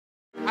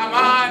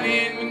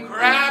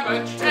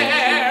grab a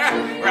chair,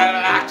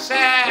 relax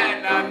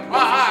and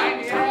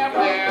unwind. Yeah,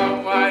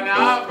 we're one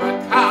of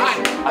a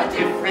kind, a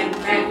different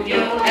menu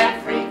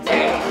every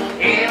day.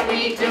 Here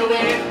we do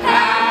it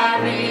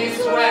Harry's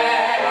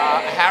way.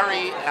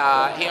 Harry,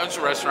 he owns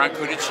a restaurant,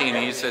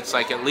 Cudicini's. It's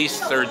like at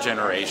least third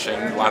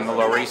generation on the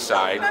Lower East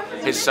Side.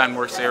 His son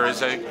works there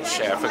as a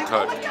chef, a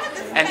cook.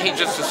 And he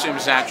just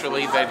assumes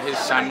naturally that his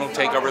son will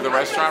take over the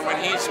restaurant when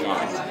he's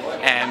gone.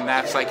 And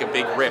that's like a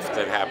big rift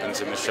that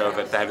happens in the show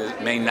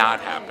that may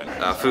not happen.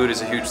 Food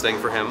is a huge thing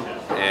for him,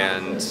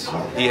 and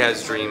he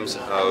has dreams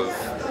of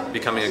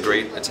becoming a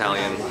great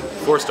Italian,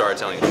 4-star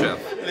Italian chef.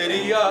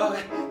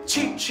 Lydia,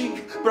 cicci,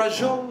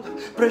 braciole,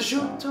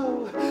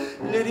 prosciutto,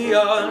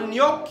 Lydia,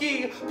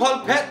 gnocchi,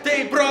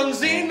 polpette,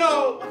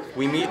 bronzino.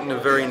 We meet in a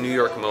very New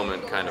York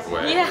moment kind of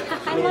way. Yeah,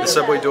 I love the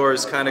subway that.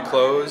 doors kind of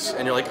close,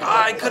 and you're like,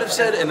 I could have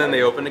said it, and then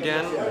they open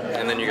again,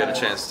 and then you get a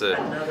chance to.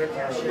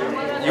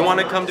 You want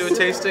to come to a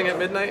tasting at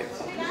midnight?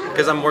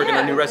 Because I'm working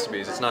on new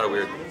recipes. It's not a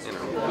weird, you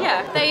know.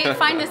 Yeah, they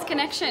find this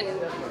connection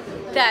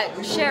that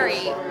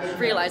Sherry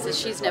realizes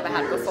she's never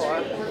had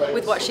before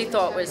with what she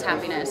thought was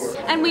happiness.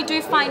 And we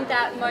do find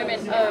that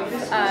moment of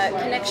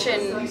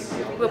connection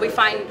where we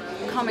find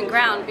common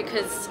ground,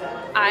 because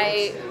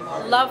I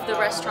love the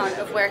restaurant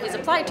of where he's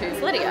applied to,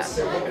 Lydia.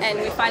 And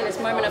we find this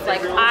moment of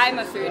like, I'm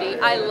a foodie,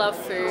 I love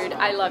food,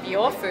 I love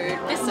your food,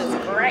 this is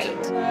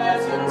great.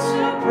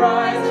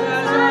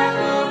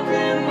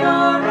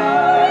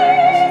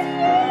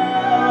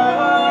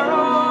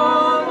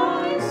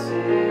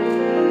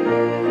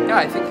 Yeah,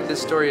 I think that this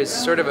story is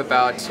sort of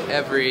about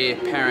every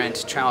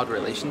parent-child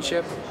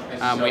relationship.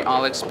 We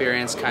all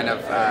experience kind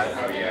of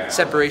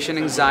separation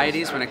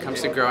anxieties when it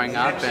comes to growing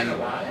up,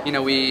 and you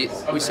know, we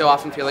so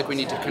often feel like we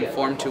need to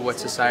conform to what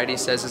society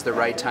says is the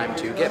right time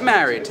to get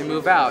married, to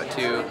move out,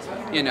 to,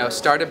 you know,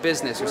 start a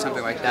business or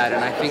something like that.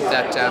 And I think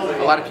that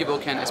a lot of people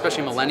can,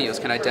 especially millennials,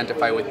 can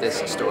identify with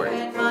this story.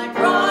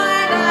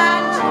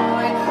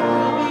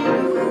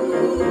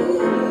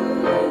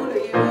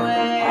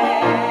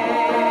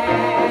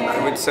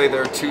 I would say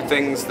there are two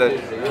things that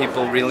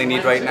people really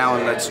need right now,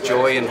 and that's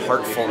joy and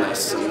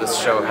heartfulness. And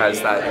this show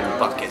has that in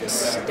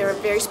buckets. There are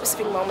very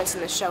specific moments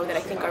in the show that I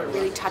think are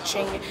really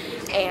touching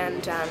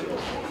and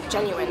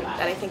genuine,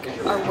 that I think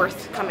are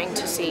worth coming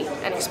to see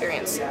and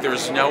experience.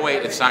 There's no way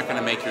it's not going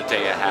to make your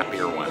day a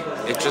happier one.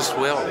 It just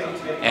will.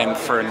 And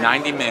for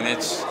 90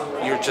 minutes,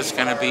 you're just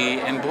going to be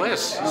in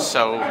bliss.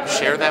 So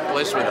share that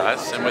bliss with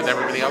us and with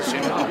everybody else you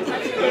know.